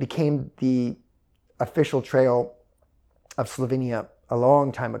 and it became the official trail of Slovenia a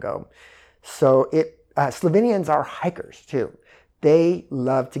long time ago. So Slovenians are hikers too. They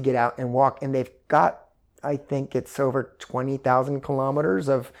love to get out and walk, and they've got, I think it's over 20,000 kilometers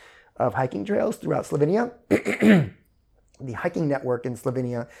of hiking trails throughout Slovenia. The hiking network in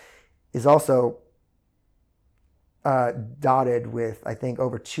Slovenia is also dotted with, I think,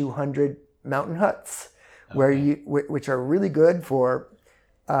 over 200 mountain huts, which are really good for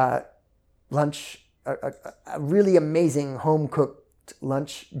lunch, a really amazing home-cooked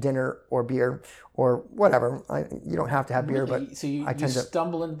lunch, dinner, or beer, or whatever. You don't have to have beer, Really? but So you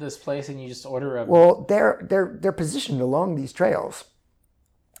stumble into this place and you just order a... Well, they're positioned along these trails.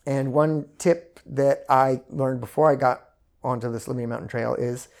 And one tip that I learned before I got onto the Slovenian Mountain Trail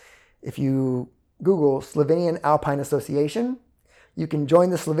is, if you Google Slovenian Alpine Association, you can join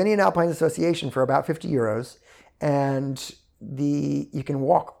the Slovenian Alpine Association for about 50 euros, and you can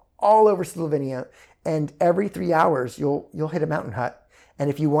walk all over Slovenia, and every 3 hours you'll hit a mountain hut. And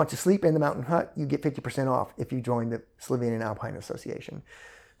if you want to sleep in the mountain hut, you get 50% off if you join the Slovenian Alpine Association.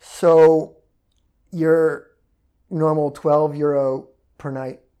 So your normal 12 euro per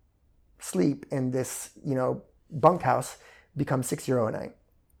night sleep in this, bunkhouse becomes 6 euro a night.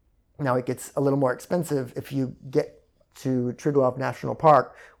 Now it gets a little more expensive if you get to Triglav National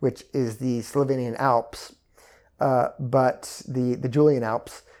Park, which is the Slovenian Alps, but the Julian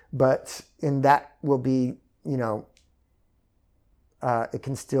Alps. But in that will be, it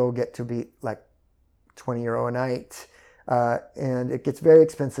can still get to be like 20 euro a night. And it gets very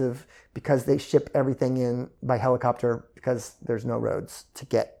expensive because they ship everything in by helicopter because there's no roads to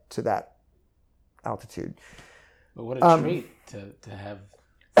get to that altitude. But what a treat to have.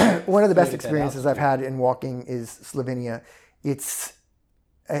 One of the best experiences I've had in walking is Slovenia. It's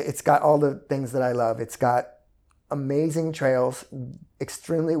got all the things that I love. It's got amazing trails,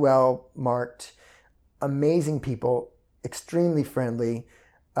 extremely well marked, amazing people, extremely friendly,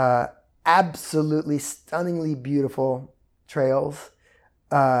 absolutely stunningly beautiful trails.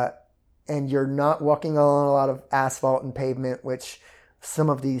 And you're not walking on a lot of asphalt and pavement, which some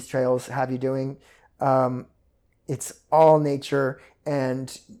of these trails have you doing. It's all nature,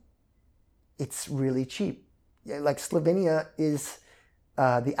 and it's really cheap. Like Slovenia is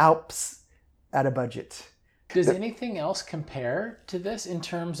the Alps at a budget. Does anything else compare to this in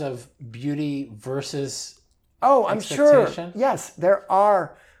terms of beauty versus I'm sure. Yes, there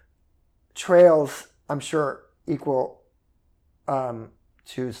are trails, I'm sure, equal to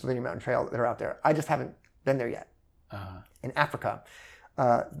Slovenian Mountain Trail that are out there. I just haven't been there yet. In Africa,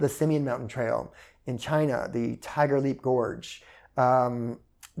 the Simien Mountain Trail. In China, the Tiger Leap Gorge.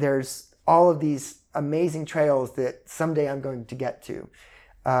 There's all of these amazing trails that someday I'm going to get to.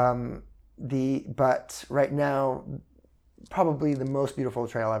 But right now, probably the most beautiful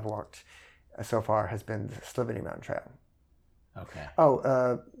trail I've walked so far has been the Slovenian Mountain Trail. Okay.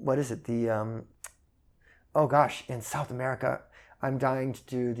 What is it? In South America, I'm dying to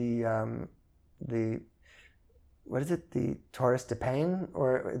do the what is it? The Torres de Paine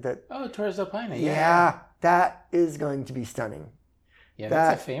or that? Oh, Torres del Paine. Yeah, that is going to be stunning. Yeah,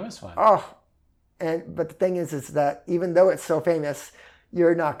 that's a famous one. But the thing is that even though it's so famous,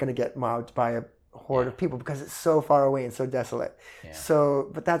 you're not going to get mobbed by a horde of people because it's so far away and so desolate. Yeah.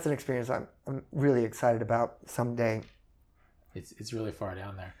 But that's an experience I'm really excited about someday. It's really far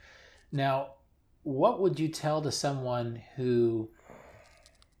down there. Now, what would you tell to someone to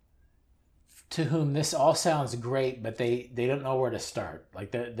whom this all sounds great, but they don't know where to start?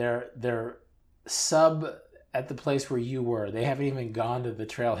 Like they're sub at the place where you were. They haven't even gone to the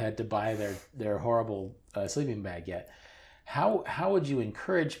trailhead to buy their horrible sleeping bag yet. How would you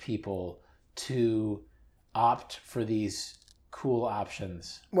encourage people to opt for these cool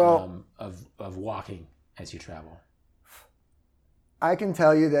options of walking as you travel? I can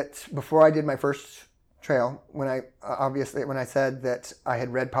tell you that before I did my first trail, when I said that I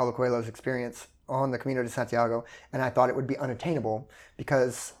had read Paulo Coelho's experience on the Camino de Santiago, and I thought it would be unattainable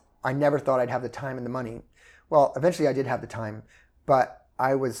because I never thought I'd have the time and the money. Well, eventually I did have the time, but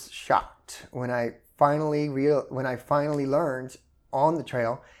I was shocked when I finally learned on the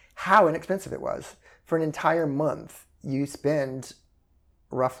trail, how inexpensive it was. For an entire month, you spend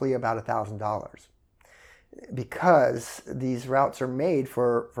roughly about $1,000 because these routes are made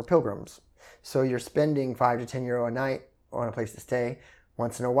for pilgrims. So you're spending €5 to €10 a night on a place to stay.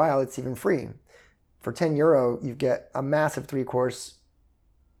 Once in a while, it's even free. For €10, you get a massive 3-course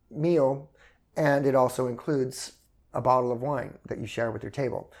meal, and it also includes a bottle of wine that you share with your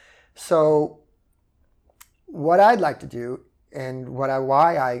table. So what I'd like to do, and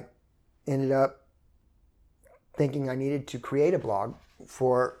why I ended up thinking I needed to create a blog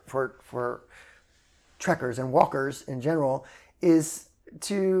for trekkers and walkers in general, is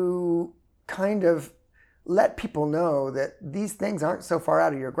to kind of let people know that these things aren't so far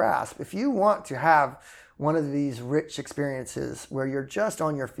out of your grasp. If you want to have one of these rich experiences where you're just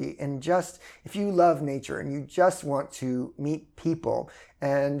on your feet, and just, if you love nature and you just want to meet people,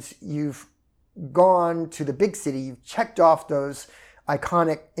 and you've gone to the big city, you've checked off those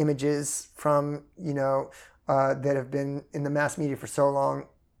iconic images from, that have been in the mass media for so long,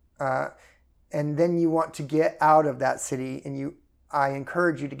 and then you want to get out of that city, and I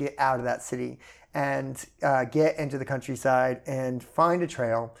encourage you to get out of that city and get into the countryside and find a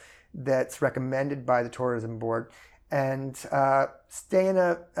trail that's recommended by the tourism board, and stay in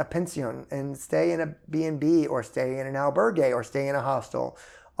a pension, and stay in a B&B, or stay in an albergue, or stay in a hostel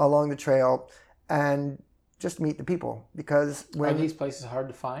along the trail, and just meet the people. Because are these places hard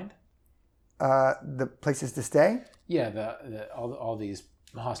to find? The places to stay? Yeah, all these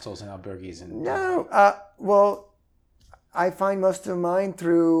hostels and albergues and no. Well, I find most of mine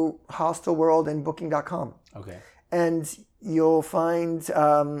through Hostel World and Booking.com. Okay. And you'll find,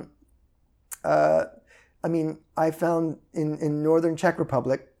 I found in northern Czech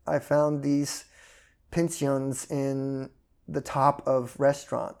Republic, I found these pensions in the top of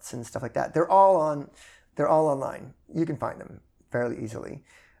restaurants and stuff like that. They're all online. You can find them fairly easily.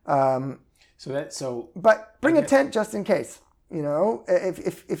 But bring a tent just in case.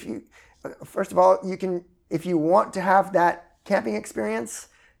 If you, first of all, you can, if you want to have that camping experience,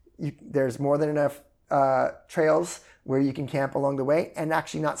 there's more than enough trails where you can camp along the way and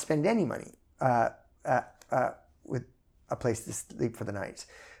actually not spend any money with a place to sleep for the night.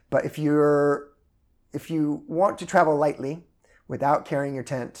 But if you want to travel lightly without carrying your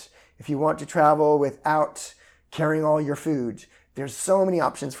tent, if you want to travel without carrying all your food, there's so many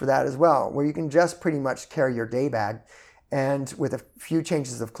options for that as well, where you can just pretty much carry your day bag, and with a few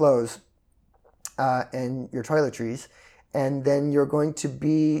changes of clothes and your toiletries, and then you're going to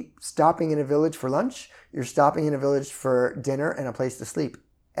be stopping in a village for lunch, you're stopping in a village for dinner, and a place to sleep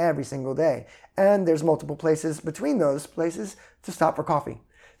every single day. And there's multiple places between those places to stop for coffee.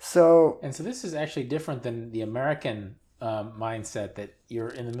 So this is actually different than the American mindset that you're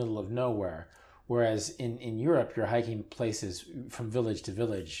in the middle of nowhere. Whereas in Europe, you're hiking places from village to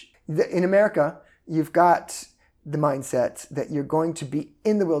village. In America, you've got the mindset that you're going to be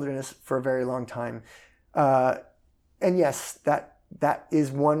in the wilderness for a very long time. And yes, that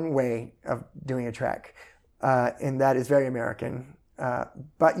is one way of doing a trek. And that is very American.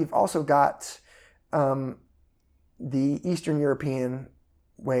 But you've also got the Eastern European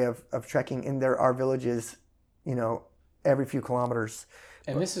way of trekking, and there are villages, every few kilometers.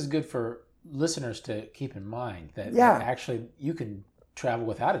 And this is good for listeners to keep in mind that actually you can travel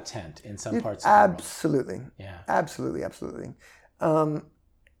without a tent in some parts of the world. Absolutely. Yeah. Absolutely.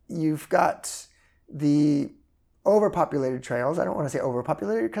 You've got the overpopulated trails. I don't want to say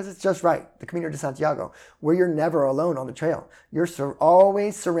overpopulated because it's just right. The Camino de Santiago, where you're never alone on the trail. You're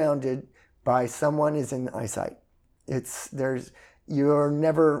always surrounded by someone is in eyesight. You're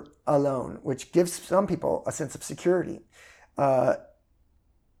never alone, which gives some people a sense of security.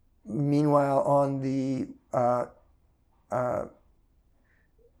 Meanwhile, on the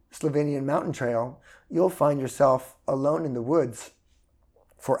Slovenian mountain trail, you'll find yourself alone in the woods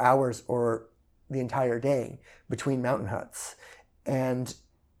for hours or the entire day between mountain huts. And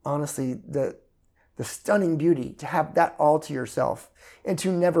honestly, the stunning beauty to have that all to yourself and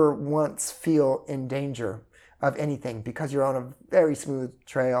to never once feel in danger of anything because you're on a very smooth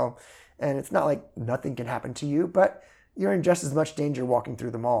trail, and it's not like nothing can happen to you, but you're in just as much danger walking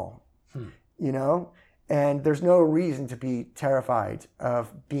through the mall, and there's no reason to be terrified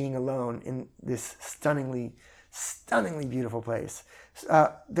of being alone in this stunningly beautiful place.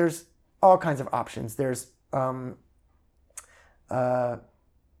 There's all kinds of options. There's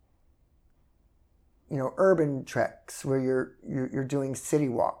urban treks where you're doing city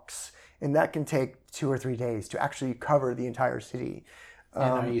walks, and that can take 2 or 3 days to actually cover the entire city. And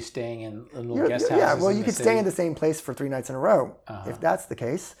are you staying in little guest houses? Yeah, well, you could stay in the same place for 3 nights in a row, if that's the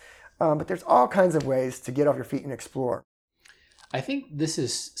case. But there's all kinds of ways to get off your feet and explore. I think this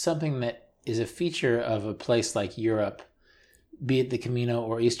is something that is a feature of a place like Europe, be it the Camino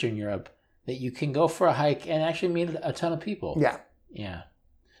or Eastern Europe, that you can go for a hike and actually meet a ton of people. Yeah. Yeah.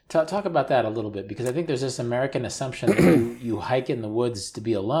 Talk about that a little bit, because I think there's this American assumption that you hike in the woods to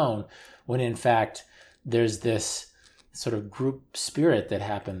be alone, when in fact there's this sort of group spirit that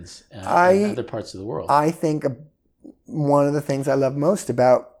happens in other parts of the world. I think one of the things I love most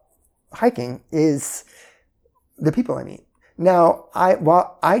about hiking is the people I meet. Now,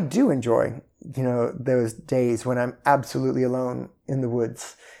 while I do enjoy, those days when I'm absolutely alone in the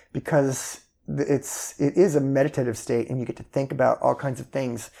woods, because it is a meditative state and you get to think about all kinds of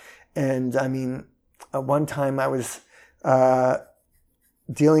things. And I mean, one time I was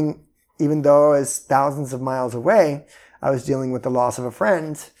dealing, even though I was thousands of miles away, I was dealing with the loss of a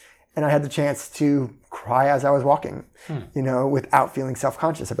friend, and I had the chance to cry as I was walking, without feeling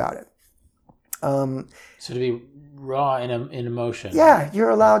self-conscious about it. So to be raw in emotion. Yeah, you're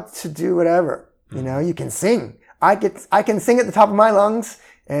allowed to do whatever. You can sing. I can sing at the top of my lungs,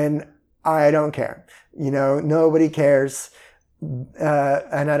 and I don't care. Nobody cares,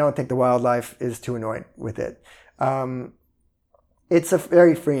 and I don't think the wildlife is too annoyed with it. It's a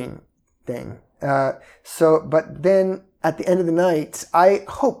very freeing thing. But then at the end of the night, I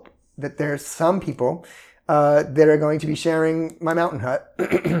hope that there's some people that are going to be sharing my mountain hut,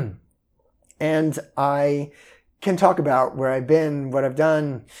 and I can talk about where I've been, what I've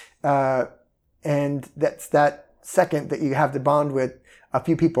done, and that's that second that you have to bond with a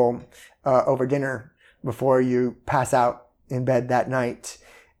few people over dinner before you pass out in bed that night.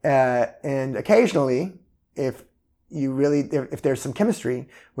 And occasionally, if there's some chemistry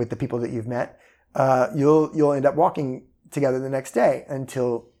with the people that you've met, you'll end up walking together the next day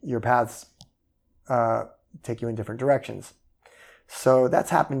until your paths take you in different directions. So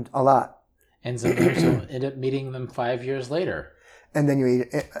that's happened a lot. And sometimes you'll end up meeting them 5 years later. And then you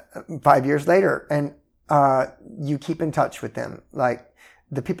meet 5 years later, and you keep in touch with them. Like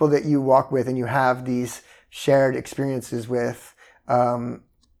the people that you walk with and you have these shared experiences with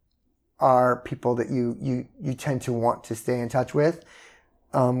are people that you tend to want to stay in touch with.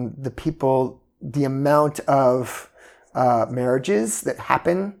 The amount of marriages that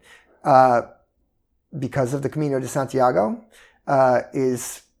happen because of the Camino de Santiago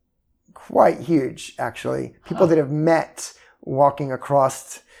is quite huge, actually. People that have met walking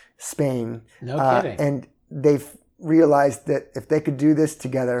across Spain. No kidding. And they've realized that if they could do this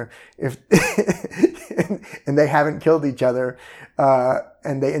together, and they haven't killed each other,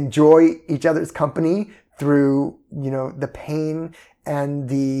 and they enjoy each other's company through, the pain and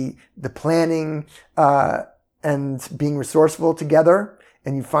the planning, and being resourceful together,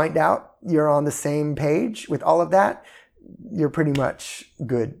 and you find out you're on the same page with all of that, you're pretty much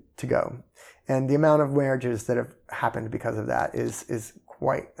good to go. And the amount of marriages that have happened because of that is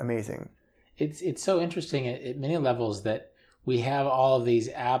quite amazing. It's so interesting at many levels that we have all of these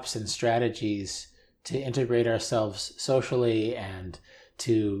apps and strategies to integrate ourselves socially and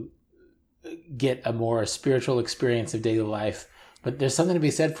to get a more spiritual experience of daily life. But there's something to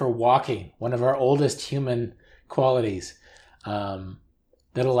be said for walking, one of our oldest human qualities,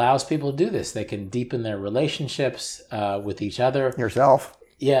 that allows people to do this. They can deepen their relationships with each other. Yourself.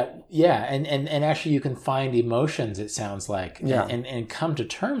 Yeah. And actually you can find emotions, it sounds like, and come to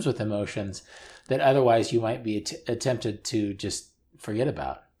terms with emotions that otherwise you might be tempted to just forget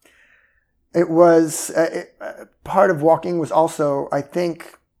about. It was, part of walking was also, I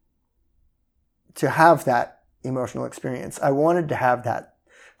think, to have that emotional experience. I wanted to have that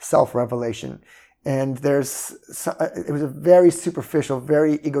self-revelation. And it was a very superficial,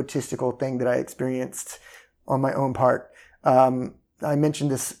 very egotistical thing that I experienced on my own part. I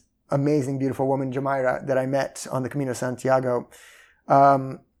mentioned this amazing, beautiful woman, Jamaira, that I met on the Camino Santiago.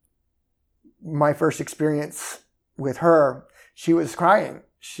 My first experience with her, she was crying.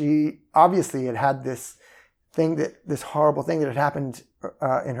 She obviously had this horrible thing that had happened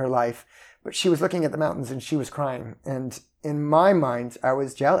in her life, but she was looking at the mountains and she was crying. And in my mind, I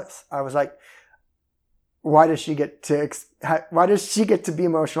was jealous. I was like, why does she get to be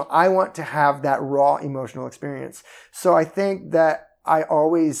emotional? I want to have that raw emotional experience. So I think that I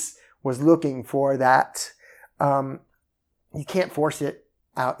always was looking for that. You can't force it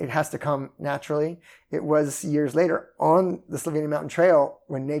out. It has to come naturally. It was years later on the Slovenian Mountain Trail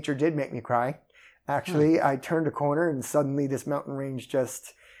when nature did make me cry. Actually, I turned a corner and suddenly this mountain range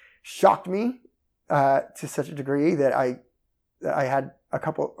just shocked me to such a degree that I had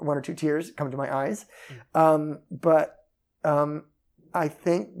one or two tears come to my eyes. But I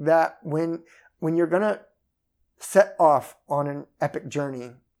think that when you're going to set off on an epic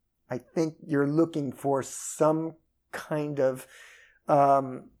journey, I think you're looking for some kind of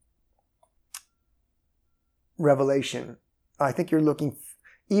revelation. I think you're looking,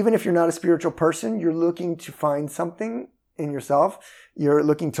 even if you're not a spiritual person, you're looking to find something in yourself. You're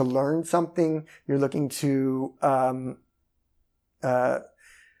looking to learn something. You're looking to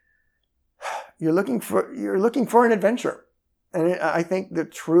you're looking for an adventure. And I think the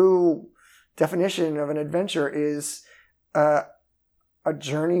true definition of an adventure is a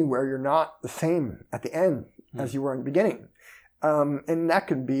journey where you're not the same at the end as you were in the beginning. And that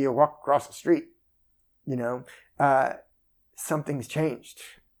could be a walk across the street. You know, something's changed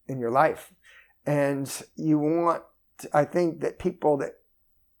in your life. And I think that people that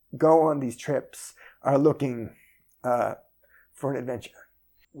go on these trips are looking for an adventure.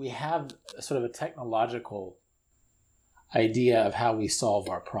 We have sort of a technological idea of how we solve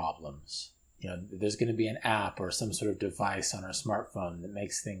our problems. You know, there's going to be an app or some sort of device on our smartphone that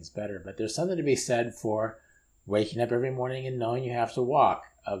makes things better. But there's something to be said for waking up every morning and knowing you have to walk,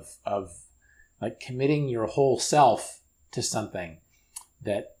 of like committing your whole self to something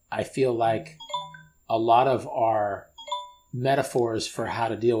that I feel like a lot of our metaphors for how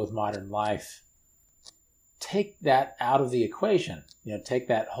to deal with modern life take that out of the equation. You know, take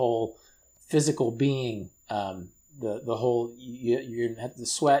that whole physical being, the whole, you have to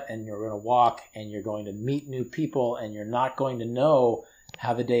sweat and you're going to walk and you're going to meet new people and you're not going to know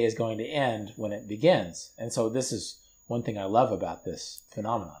how the day is going to end when it begins. And so this is one thing I love about this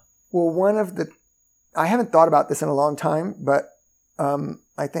phenomenon. Well, I haven't thought about this in a long time, but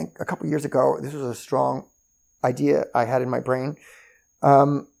I think a couple years ago, this was a strong idea I had in my brain.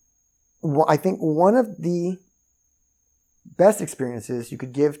 I think one of the best experiences you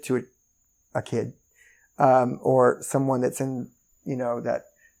could give to a kid or someone that's in, you know, that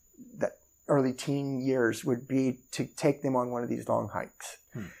early teen years would be to take them on one of these long hikes.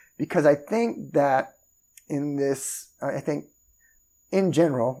 Because I think that in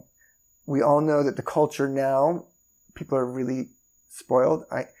general, we all know that the culture now, people are really spoiled.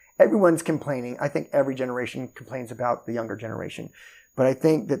 Everyone's complaining. I think every generation complains about the younger generation. But I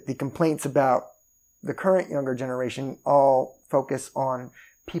think that the complaints about the current younger generation all focus on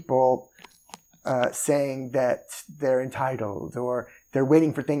people saying that they're entitled, or they're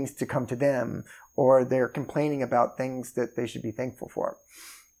waiting for things to come to them, or they're complaining about things that they should be thankful for.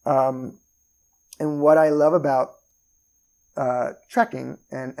 And what I love about trekking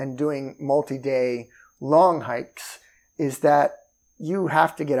and doing multi-day long hikes is that you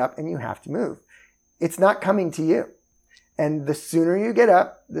have to get up and you have to move. It's not coming to you. And the sooner you get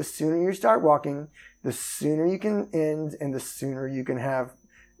up, the sooner you start walking, the sooner you can end, and the sooner you can have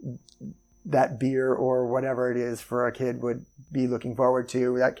that beer or whatever it is for a kid would be looking forward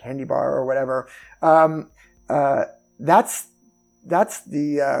to, that candy bar or whatever. That's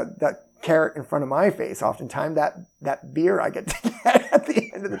that carrot in front of my face. Oftentimes that beer I get to get at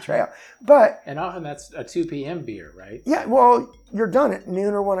the end of the trail. And often that's a 2 p.m. beer, right? Yeah. Well, you're done at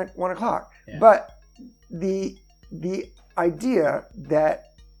noon or 1 o'clock. Yeah. But the idea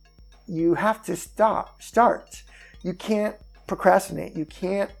that you have to start. You can't procrastinate. You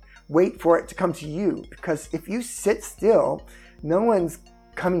can't wait for it to come to you, because if you sit still, no one's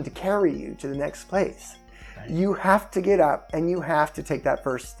coming to carry you to the next place. Right. You have to get up and you have to take that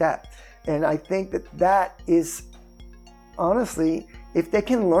first step. And I think that is, honestly, if they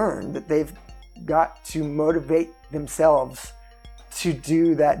can learn that they've got to motivate themselves to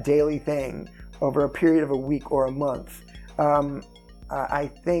do that daily thing over a period of a week or a month,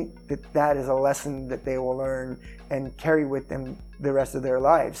 I think that is a lesson that they will learn and carry with them the rest of their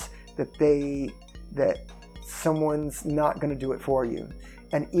lives, that someone's not going to do it for you.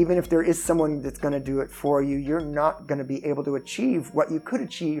 And even if there is someone that's going to do it for you, you're not going to be able to achieve what you could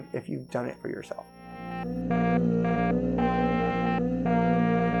achieve if you've done it for yourself.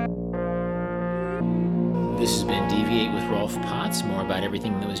 This has been Deviate with Rolf Potts. More about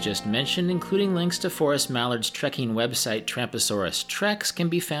everything that was just mentioned, including links to Forrest Mallard's trekking website, Tramposaurus Treks, can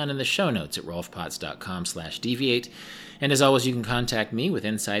be found in the show notes at rolfpotts.com/deviate. And as always, you can contact me with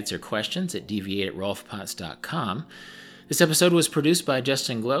insights or questions at deviate@rolfpotts.com. This episode was produced by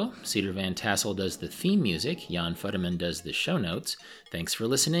Justin Glow. Cedar Van Tassel does the theme music. Jan Futterman does the show notes. Thanks for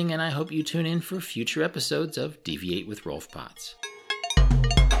listening, and I hope you tune in for future episodes of Deviate with Rolf Potts.